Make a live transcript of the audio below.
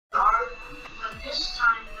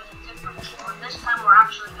This time we're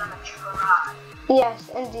actually gonna try. Yes,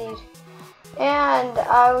 indeed. And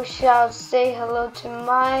I shall say hello to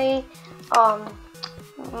my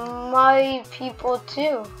my people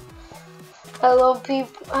too. Hello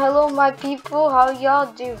people, hello my people, how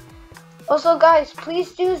y'all do? Also guys,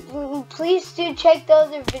 please do check the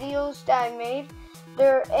other videos that I made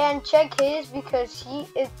there and check his because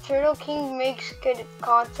Turtle King makes good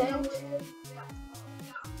content.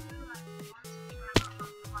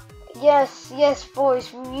 Yes, yes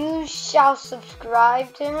boys, you shall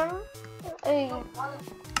subscribe to him.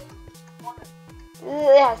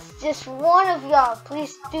 Yes, just one of y'all,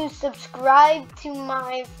 please do subscribe to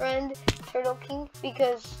my friend Turtle King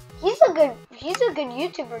because he's a good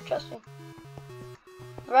YouTuber, trust me.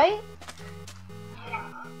 Right?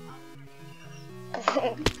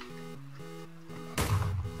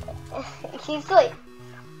 he's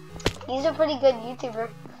a pretty good YouTuber.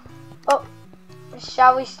 Oh,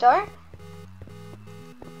 shall we start?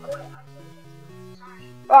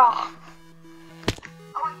 Oh.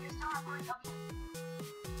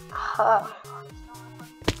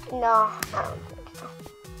 No, I don't think so.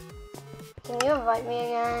 Can you invite me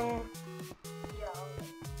again?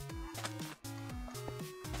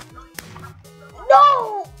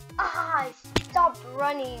 No! Ah, I stopped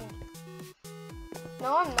running.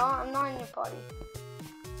 No, I'm not. I'm not in your party.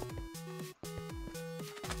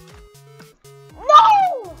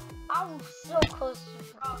 No! I'm so close to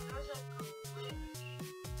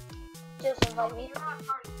just invite me. So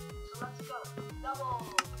let's go. Double.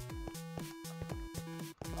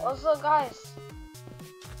 Also guys,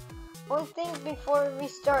 one thing before we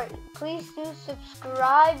start, please do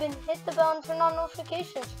subscribe and hit the bell and turn on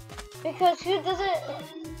notifications. Because who doesn't,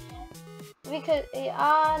 because,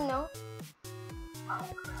 no.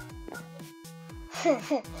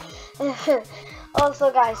 Also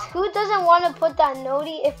guys, who doesn't want to put that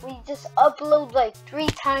noti if we just upload like 3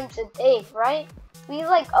 times a day, right? We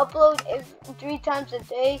like upload 3 times a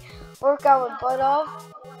day, work our butt off.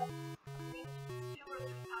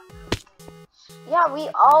 Yeah, we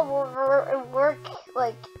all will work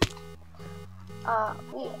like,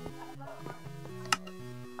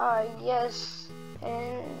 yes,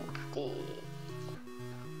 indeed.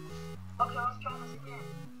 Okay, let's try this again.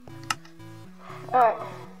 Alright.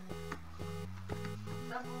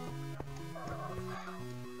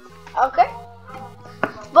 Okay.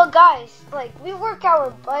 But guys, like, we work our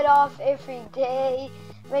butt off every day,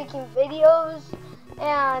 making videos,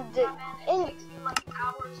 and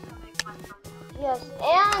yes,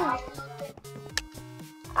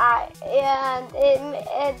 and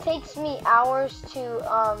it takes me hours to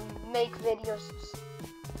make videos.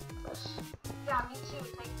 Yeah, me too. It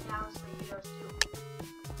takes me hours to make videos too.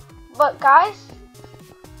 But guys,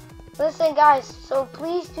 listen guys, so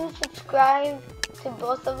please do subscribe to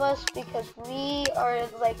both of us because we are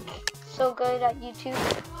like so good at YouTube.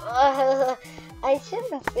 I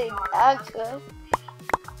shouldn't say that good.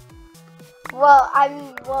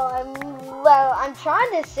 I'm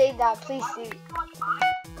trying to say that. Please do.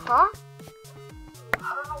 Huh? I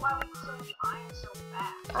don't know why we so much iron so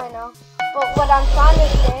fast. I know. But what I'm trying to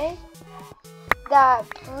say, that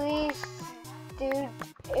please do,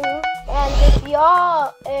 and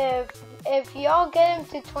if y'all get him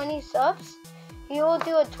to 20 subs, he will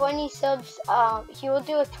do a 20 subs. He will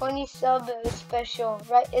do a 20 sub special,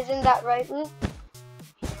 right? Isn't that right, Luke?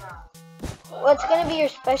 Yeah. What's gonna be your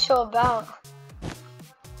special about?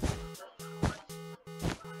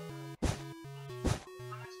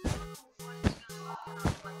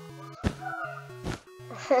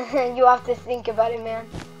 You have to think about it, man.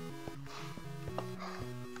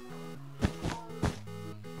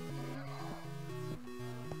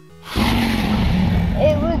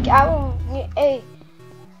 Hey, Luke, hey.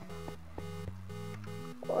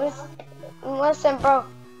 Listen, bro.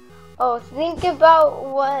 Oh, think about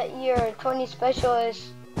what your 20 special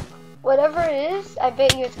is. Whatever it is, I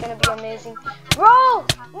bet you it's gonna be amazing. Bro!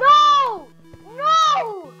 No!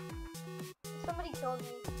 No! Somebody killed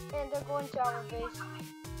me, and they're going to our base.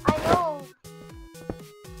 I know.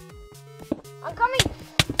 I'm coming!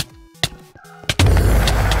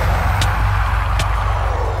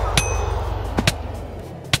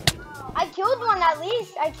 I killed one at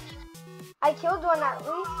least. I killed one at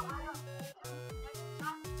least.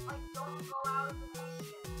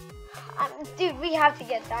 Dude, we have to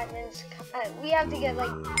get diamonds. We have to get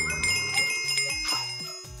like...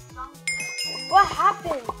 What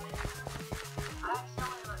happened?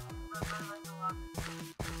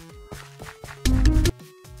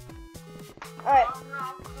 Alright.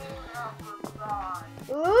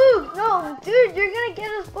 Ooh, no, dude, you're gonna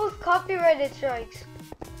get us both copyrighted strikes.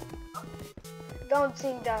 Don't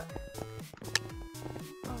sing that.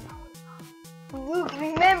 Luke,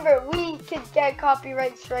 remember, we could get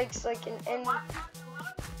copyright strikes like in any.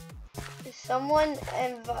 Someone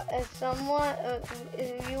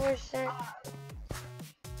you were sent.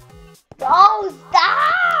 Oh,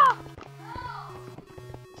 stop!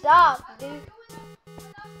 Stop, dude.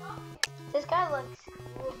 This guy looks.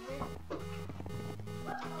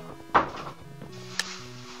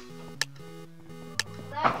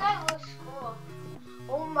 That guy looks cool.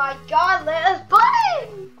 Oh my God, let us play!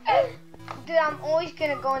 Dude, I'm always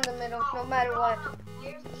gonna go in the middle, no matter what.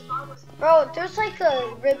 Bro, there's like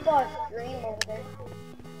a rip-off dream over there.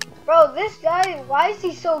 Bro, this guy, why is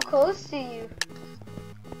he so close to you?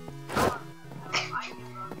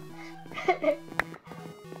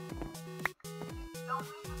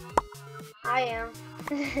 I am.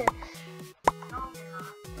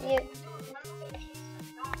 Yeah.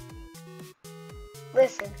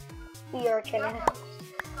 Listen, we are Canada.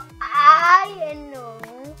 I know.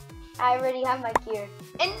 I already have my gear.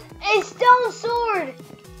 And a stone sword!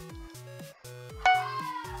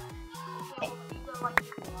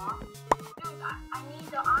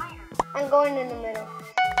 I'm going in the middle.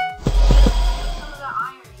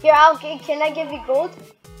 Here, can I give you gold?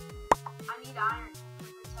 I need iron to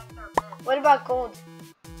protect our bed. What about gold?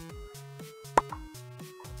 Okay,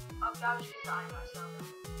 I'll just use iron myself.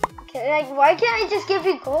 Why can't I just give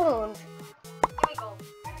you gold? Give me gold.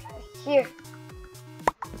 Here.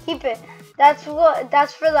 Keep it. That's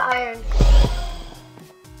for the iron.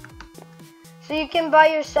 So you can buy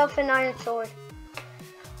yourself an iron sword.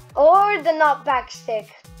 Or the knockback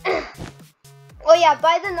stick. Oh yeah,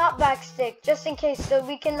 buy the knockback stick just in case so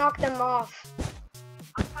we can knock them off.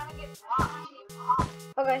 I'm trying to get blocked.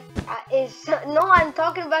 Okay. No, I'm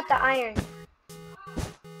talking about the iron.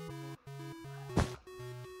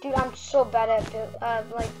 Dude, I'm so bad at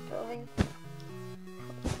building.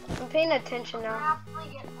 I'm paying attention now.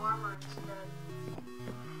 Probably get armor instead.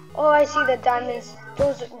 Oh, I see the diamonds.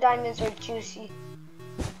 Those diamonds are juicy.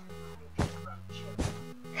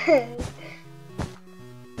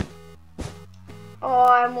 Oh,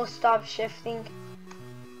 I almost stopped shifting.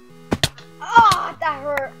 Oh, that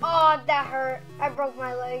hurt. Oh, that hurt. I broke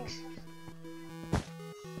my legs.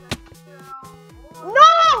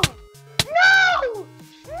 No! No!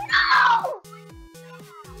 No!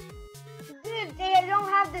 Dude, they don't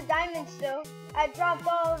have the diamonds though. I dropped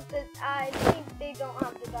all of the. I think they don't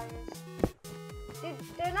have the diamonds. Dude,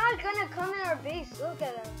 they're not gonna come in our base. Look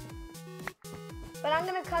at them. But I'm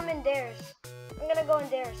gonna come in theirs. I'm gonna go in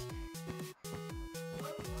theirs.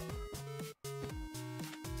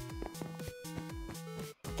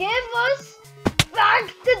 Give us back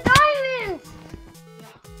the diamonds!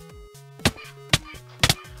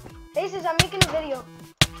 Faces, I'm making a video.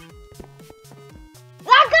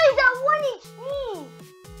 That guy's at 1 HP!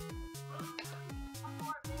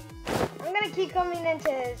 I'm gonna keep coming into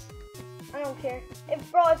his. I don't care.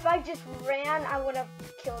 If I just ran, I would have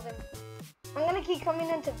killed him. I'm gonna keep coming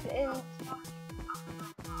into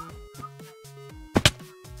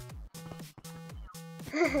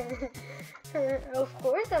Of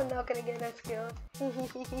course I'm not gonna get us killed.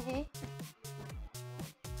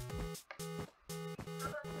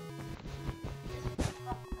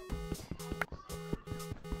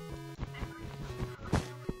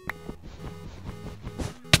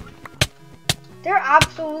 They're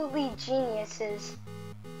absolutely geniuses.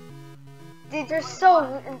 Dude, they're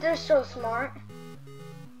so smart.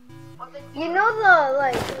 You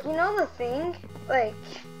know the thing? Like,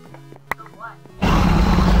 you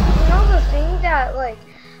know the thing that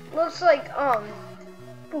looks like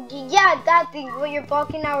yeah, that thing what you're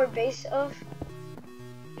blocking our base of.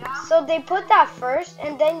 So they put that first,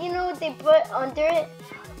 and then you know what they put under it?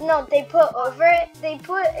 No, they put over it. They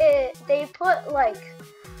put like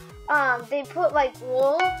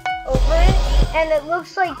wool over it, and it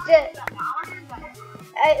looks like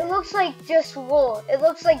it looks like just wool. It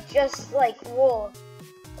looks like just like wool.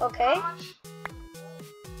 Okay?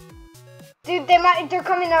 Dude, they're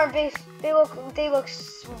coming to our base. They look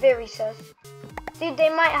very sus. Dude, they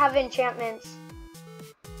might have enchantments,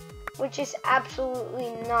 which is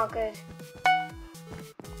absolutely not good.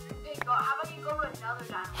 How about you go to another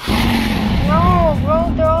diamond? No, bro,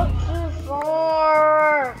 they're all too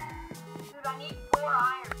far. Dude, I need 4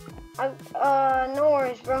 iron. No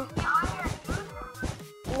worries, bro.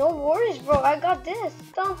 No worries, bro. I got this.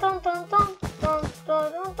 Dun dun dun dun dun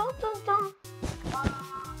dun dun dun dun dun.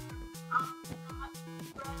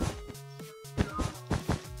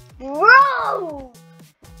 Bro!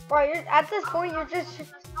 Bro, you're at this point. You're just.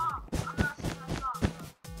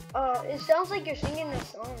 It sounds like you're singing a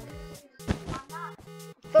song.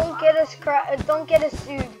 Don't get us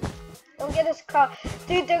sued. Don't get us caught.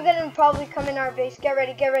 Dude, they're gonna probably come in our base. Get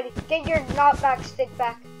ready, get ready. Get your knockback stick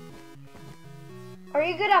back. Are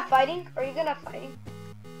you good at fighting? Are you good at fighting?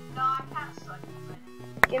 No, I kind of suck.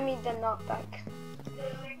 Give me the knockback.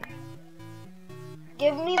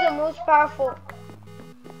 Give me the most powerful.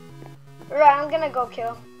 Right, I'm gonna go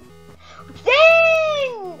kill.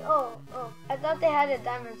 Dang! Oh, I thought they had a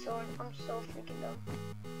diamond sword. I'm so freaking dumb.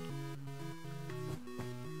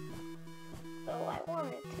 Oh, I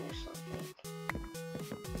wanted to do something.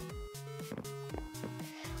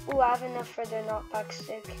 Ooh, I have enough for their knockback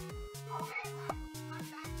stick.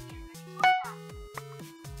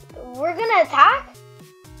 We're gonna attack?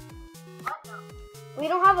 What? No. We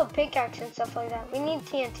don't have a pickaxe and stuff like that. We need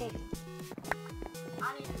TNT.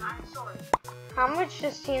 I need an iron sword. How much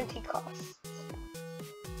does TNT cost?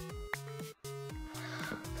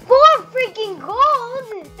 4 freaking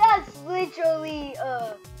gold! That's literally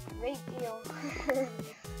a great deal.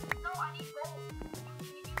 No, I need gold.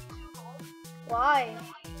 Can you give me 2 gold? Why?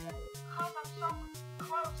 Because I'm so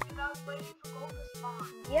close, dude. I was waiting for gold to spawn.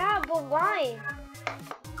 Yeah, but why?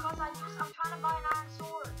 Because I'm trying to buy an iron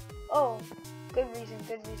sword. Oh, good reason,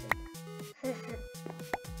 good reason.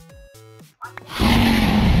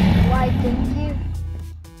 Why, thank you.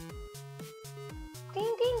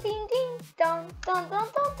 Ding, ding, ding, ding. Dun, dun, dun,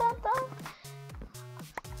 dun, dun, dun.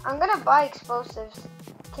 I'm gonna buy explosives.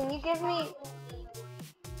 Can you give me...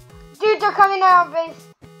 Dude, they're coming at our base.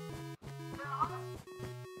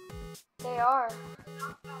 They are.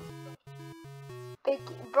 Big,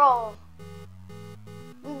 bro.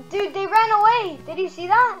 Dude, they ran away. Did you see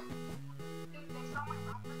that?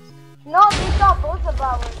 No, they saw both of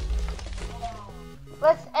ours.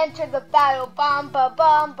 Let's enter the battle. Bum, bum,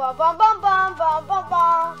 bum, bum, bum, bum, bum, bum, bum,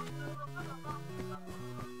 bum.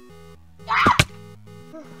 Ah!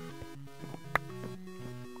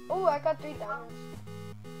 Oh, I got 3 diamonds.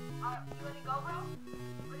 You ready to go, bro?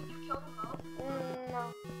 Did you kill them both? No,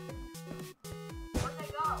 Where'd they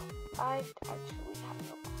go? I actually have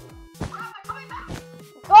no clue. Crap, they're coming back!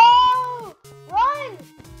 Go! Run!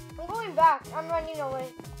 I'm going back. I'm running away.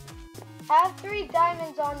 I have 3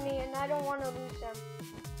 diamonds on me and I don't want to lose them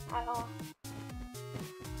at all.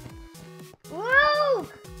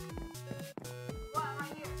 Luke! What, I'm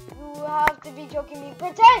right here. You have to be joking me.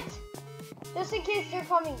 Protect! Just in case they're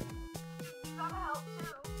coming. You gotta help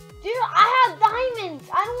too. Dude, I have diamonds.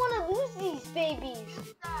 I don't want to lose these babies.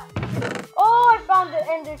 Use that. Oh, I found the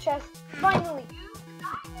ender chest. Finally. Use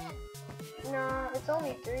diamond. Nah, it's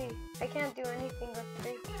only 3. I can't do anything with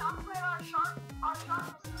 3. We can upgrade our sharpness and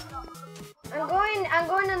stuff. I'm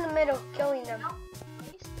going in the middle, killing them. Don't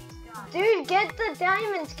waste these guys. Dude, get the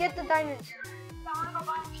diamonds, get the diamonds. I wanna go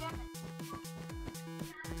buy enchantments.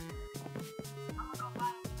 I'm gonna go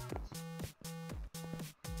buy enchantments.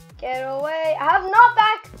 Get away. I have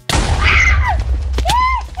knockback.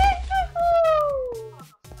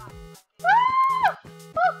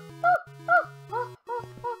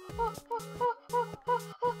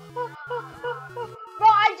 Bro,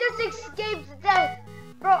 I just escaped death.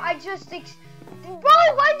 Bro, Bro,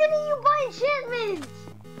 why didn't you buy enchantments?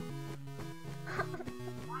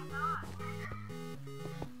 Why not?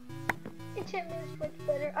 Enchantments much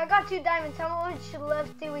better. I got 2 diamonds. How much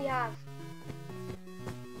left do we have?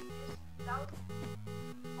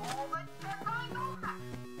 Oh, but they're coming over.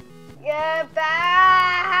 Get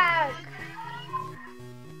back!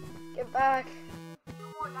 Get back. 2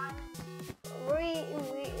 more diamonds.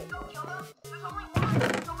 Don't kill them. There's only one.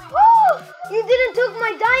 There's only one. Oh! You didn't took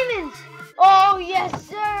my diamonds! Oh, yes,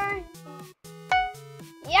 sir!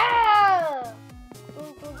 Yeah!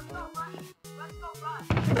 Let's go rush. Let's go rush.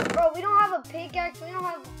 Bro, we don't have a pickaxe. We don't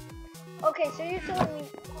have... Okay, so you're telling me...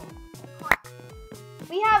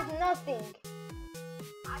 We have nothing.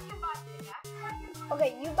 I can buy pickaxe.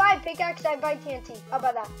 Okay, you buy pickaxe, I buy TNT. How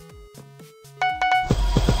about that?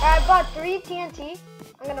 I bought 3 TNT.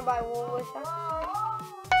 I'm gonna buy wool with that.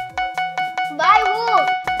 Buy wool!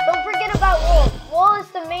 Don't forget about wool. Wool is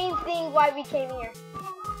the main thing why we came here.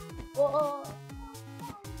 Wool.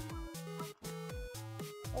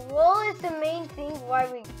 Wool is the main thing why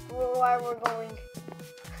we're going.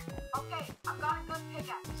 Okay, I've got a good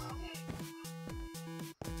pickaxe.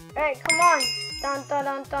 Alright, come on. Dun dun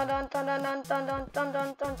dun dun dun dun dun dun dun dun dun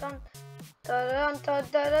dun dun. Dun dun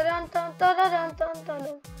dun dun dun dun dun dun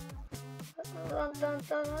dun. Dun dun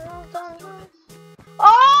dun dun dun dun.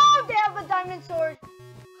 Oh, they have a diamond sword.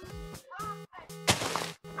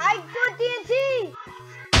 I got TNT.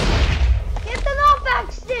 Get the knockback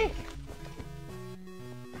stick.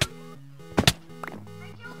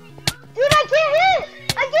 Dude, I can't hit.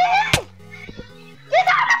 I can't hit. Get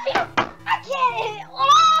out of here. I can't hit.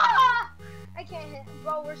 Oh! I can't hit.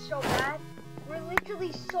 Bro, we're so bad.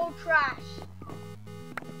 so trash.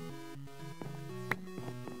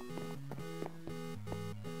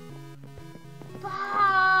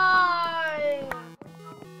 Bye.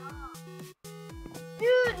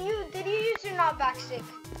 Dude, did you use your knockback stick?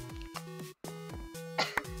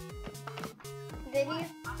 Did you?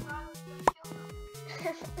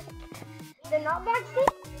 The knockback stick?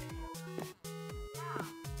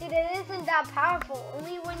 Dude, it isn't that powerful.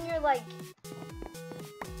 Only when you're like...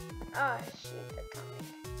 Oh, shoot, they're coming.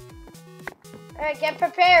 Alright, get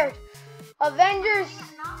prepared. Avengers.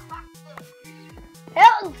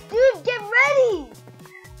 Hell, dude, get ready.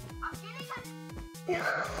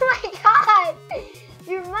 Oh my god.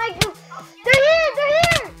 Your mic is... They're here, they're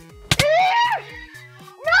here. They're here.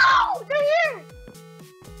 No, they're here.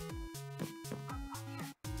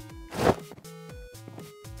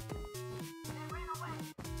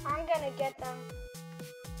 I'm gonna get them.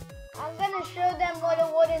 I'm gonna show them what a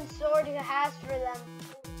wooden sword has for them.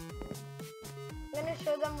 I'm gonna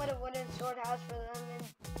show them what a wooden sword has for them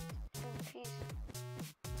in peace.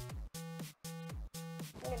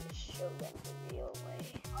 I'm gonna show them the real way.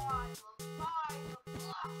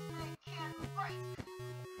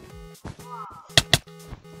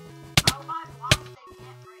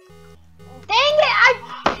 Dang it!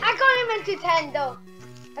 I got him into 10 though.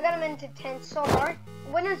 I got him into 10 so hard.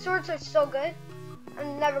 Wooden swords are so good.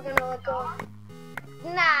 I'm never gonna let go.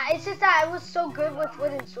 Nah, it's just that I was so good with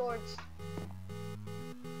wooden swords.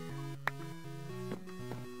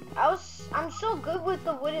 I'm so good with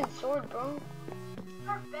the wooden sword, bro.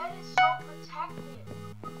 Our bed is so protected.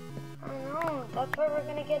 I know. That's why we're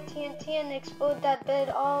gonna get TNT and explode that bed.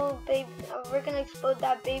 All baby. We're gonna explode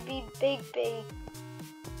that baby, big bay.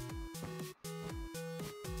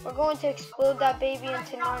 We're going to explode that baby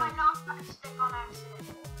into none.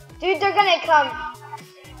 Dude, they're gonna come.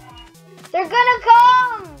 They're gonna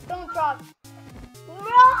come. Don't drop.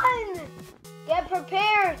 Run. Get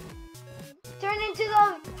prepared. Turn into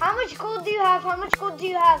the... How much gold do you have? How much gold do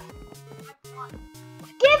you have?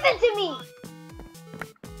 Give it to me.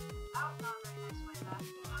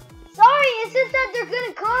 Sorry, it's just that they're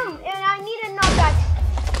gonna come and I need a knockback.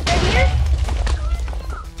 They're here?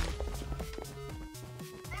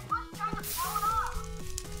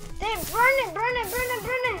 Burn it, burn it, burn it,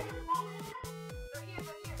 burn it.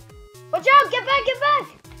 Watch out, get back, get back.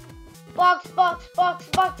 Box, box, box,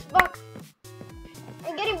 box, box.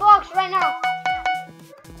 I'm getting blocks right now.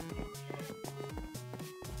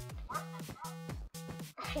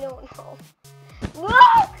 I don't know.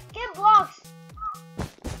 Look, get blocks.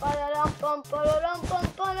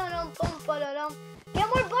 Get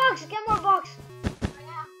more blocks, get more blocks.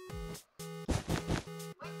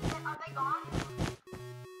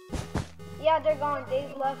 Yeah, they're gone. They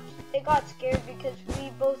left. They got scared because we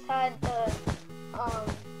both had the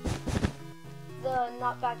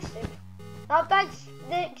knockback stick. Knockback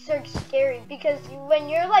sticks are scary because when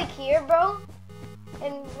you're like here, bro,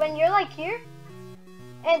 and when you're like here,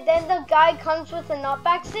 and then the guy comes with a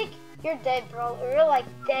knockback stick, you're dead, bro. You're like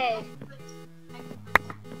dead.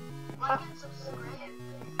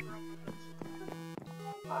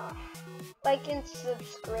 Like and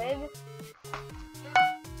subscribe.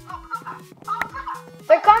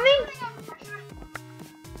 They're coming?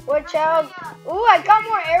 Watch out. Ooh, I got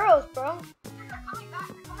more arrows, bro.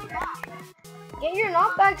 Get your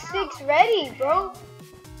knockback sticks ready, bro.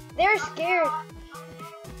 They're scared.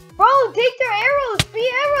 Bro, take their arrows.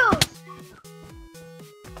 3 arrows.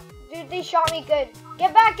 Dude, they shot me good.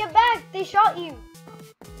 Get back, get back. They shot you.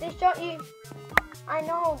 They shot you. I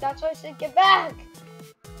know. That's why I said get back.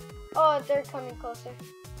 Oh, they're coming closer.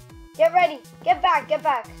 Get ready. Get back, get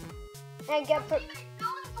back. And get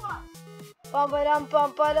bum ba-dum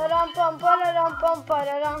bum ba-da-dum bum ba-da-dum bum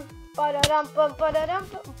ba-da-dum ba-da-dum bum ba-da-dum.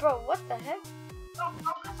 Bro, what the heck?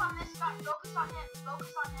 Focus on this guy. Focus on him.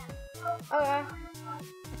 Focus on him. Okay.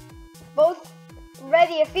 Both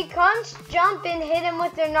ready. If he comes, jump and hit him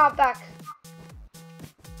with their knockback.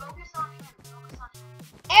 Focus on him. Focus on him.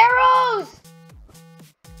 Arrows!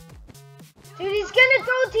 Dude, he's gonna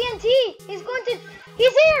throw TNT. He's going to.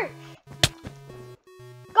 He's here.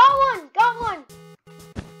 Got one. Got one.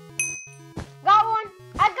 Got one.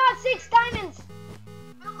 I got 6 diamonds.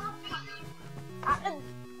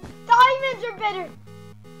 Diamonds are better.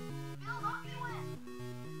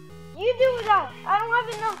 You do that. I don't have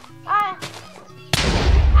enough. Ow!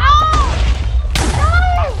 No!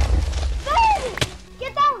 Ben!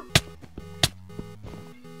 Get down.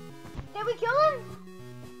 Did we kill him?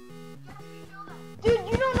 Dude,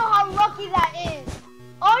 you don't know how lucky that is.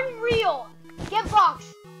 Unreal. Get box.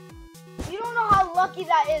 You don't know how lucky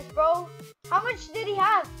that is, bro. How much did he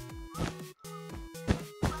have?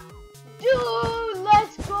 Dude,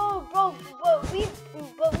 let's go.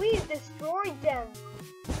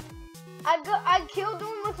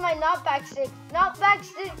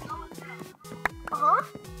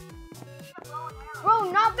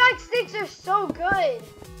 are so good.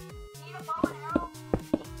 Need a bow and arrow?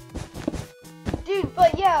 Dude,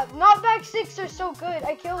 but yeah, knockback 6 are so good.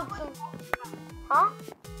 I killed some. Huh?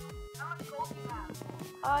 How much gold do you have?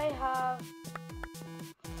 I have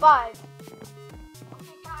 5.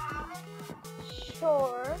 Okay, can I have it?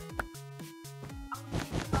 Sure. I'm gonna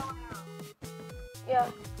need a bow and arrow.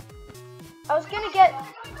 Yeah. I was gonna get.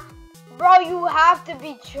 Bro, you have to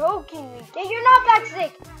be joking me. Get your knockback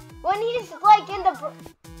 6. When he's like in the.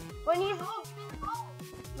 When he's.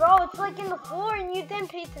 Bro, it's like in the floor and you didn't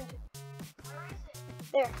pay attention. Where is it?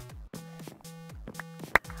 There.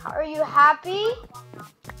 Are you happy?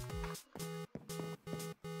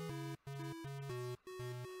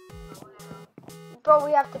 Bro,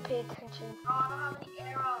 we have to pay attention. Oh, I don't have any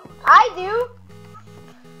arrows. I do.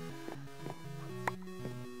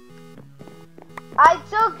 I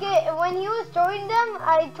took it when he was throwing them.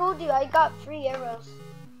 I told you I got 3 arrows.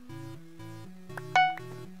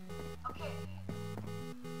 Okay.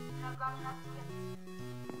 And I've got enough to get.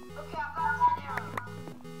 Okay, I've got 10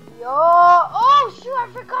 arrows. Yo! Oh shoot! I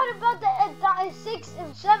forgot about the 6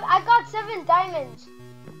 and 7. I got 7 diamonds.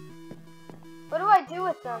 What do I do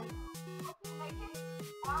with them? Make it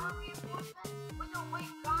armor reinforcement. Wait, no,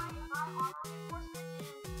 wait, buy armor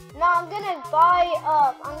reinforcement No, I'm gonna buy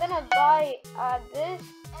this.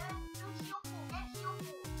 and do heal pool. Get heal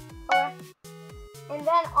pool. Okay. And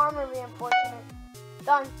then armor reinforcement.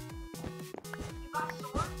 Done. You got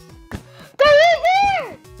swords? There he's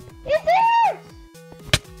here! He's here!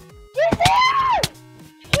 He's here!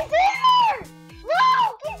 He's here!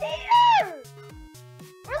 Look! He's here!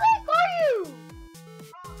 Where the heck are you?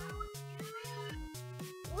 Oh, that was you.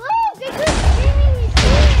 Look! I keep screaming he's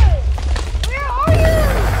here! Where are you?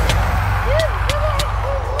 Dude, where the heck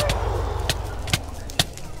are you?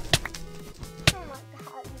 Oh my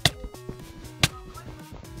god.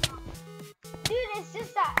 Dude, it's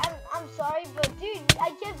just that I'm sorry, but dude,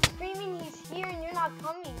 I kept screaming he's here and you're not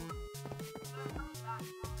coming.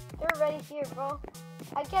 They're already here, bro.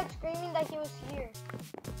 I kept screaming that he was here.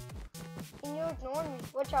 And you ignored me.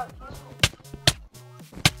 Watch out.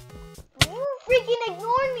 You freaking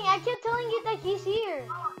ignored me. I kept telling you that he's here.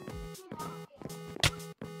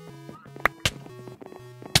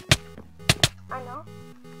 I know.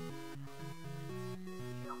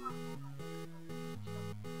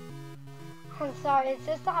 I'm sorry. It's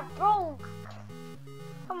just that broke.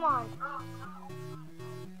 Come on.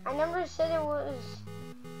 I never said it was.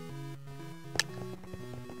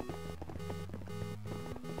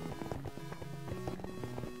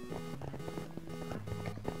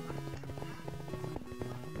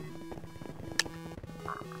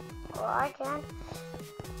 Well, I can.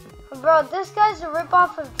 Bro, this guy's a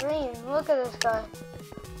ripoff of Dream. Look at this guy.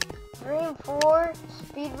 Dream 4,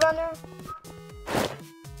 speedrunner.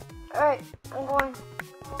 Alright, I'm going.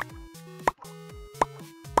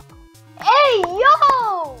 Hey,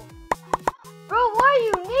 yo! Bro, why are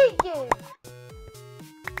you naked?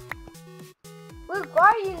 Look, why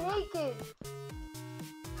are you naked?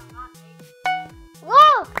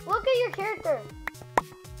 Look at your character.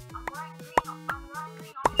 I'm wearing green armor.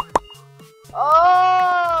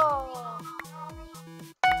 Oh!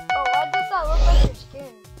 Oh, why does that look like your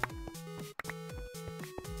skin?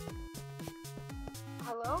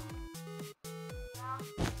 Hello? Yeah.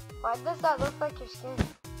 Why does that look like your skin?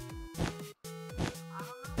 I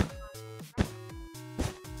don't know.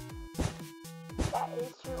 That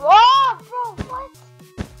is true. Oh, bro, what?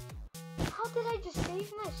 How did I just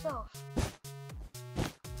save myself?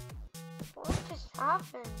 What just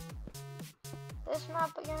happened? This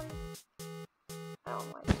map again? I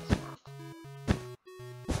don't like this map.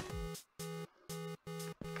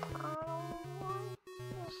 I don't want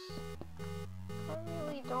this. I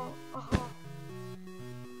really don't.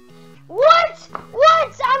 What?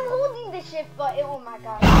 What? I'm holding the shift button. Oh my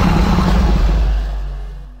god.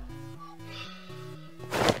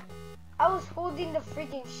 I was holding the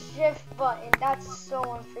freaking shift button. That's so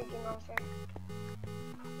unfreaking unfair.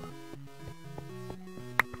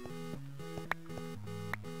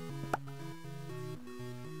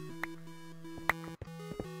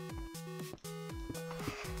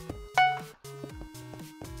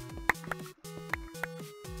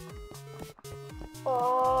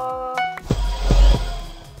 Oh.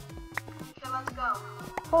 Okay, let's go.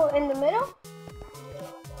 Oh, in the middle?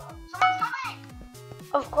 Someone's coming!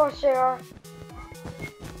 Of course they are.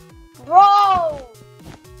 Bro!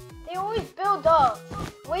 They always build up.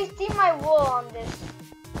 Wasting my wool on this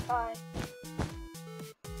guy.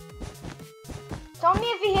 Tell me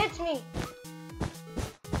if he hits me.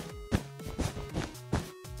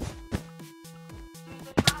 Dude,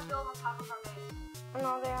 they're trying to build on top of our base. I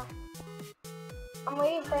know they are. I'm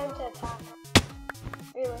waiting for him to attack.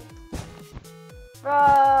 Really.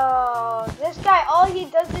 Bro, this guy, all he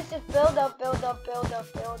does is just build up, build up, build up,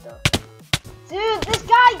 build up. Dude, this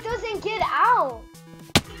guy doesn't get out.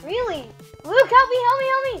 Really? Luke, help me, help me,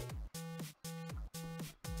 help me.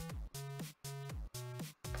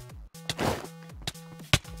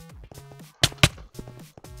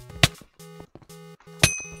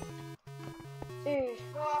 Dude,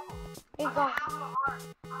 he got.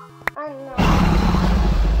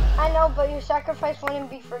 I know, but your sacrifice wouldn't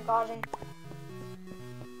be forgotten.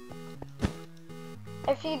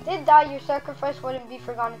 If you did die, your sacrifice wouldn't be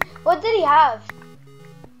forgotten. What did he have?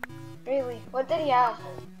 Really? What did he have?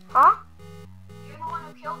 Huh? You're the one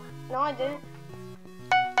who killed him. No, I didn't.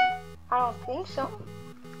 I don't think so.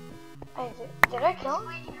 Did I kill him?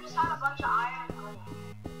 Basically, you just had a bunch of iron and clay.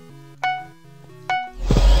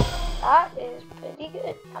 That is pretty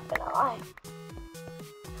good, not gonna lie.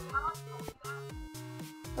 How much gold do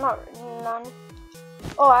you have? None.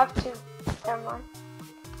 Oh, I have 2. Never mind.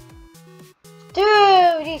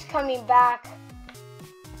 Dude, he's coming back.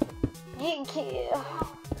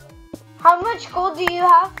 How much gold do you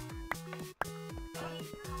have?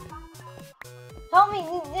 Help me,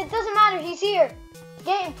 it doesn't matter, he's here.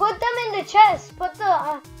 Put them in the chest. Put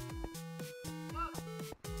the...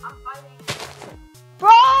 Dude, I'm fighting. Bro,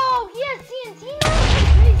 he has TNT now?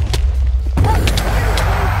 That's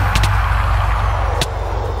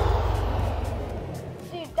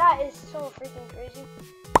crazy. Dude, that is so freaking crazy.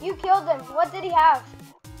 You killed him. What did he have?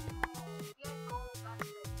 He had gold, that's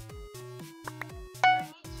it. I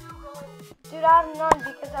need 2 gold. Dude, I have none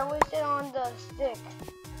because I wasted on the stick.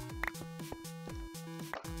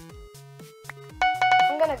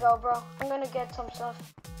 I'm gonna go, bro. I'm gonna get some stuff.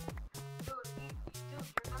 Dude, you're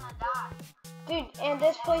gonna die. Dude, and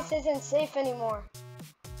this place isn't safe anymore.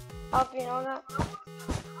 I hope you know that.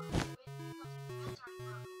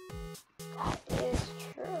 That is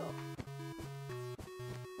true.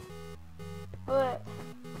 But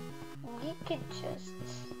you could just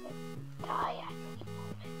die at any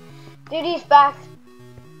moment. Dude, he's back.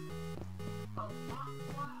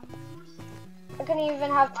 I couldn't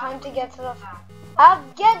even have time to get to the...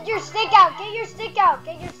 get your stick out! Get your stick out!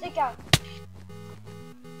 Get your stick out!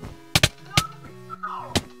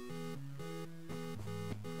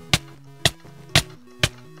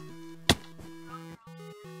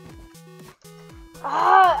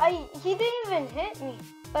 He didn't even hit me,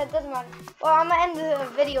 but it doesn't matter. Well, I'm gonna end the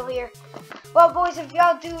video here. Well, boys, if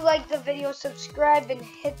y'all do like the video, subscribe and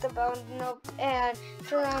hit the bell and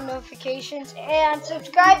turn on notifications. And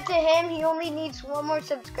subscribe to him. He only needs 1 more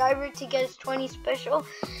subscriber to get his 20 special.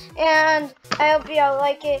 And I hope y'all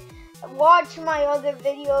like it. Watch my other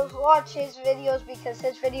videos. Watch his videos because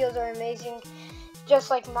his videos are amazing, just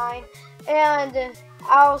like mine. And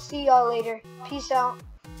I'll see y'all later. Peace out.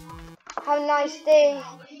 Have a nice day.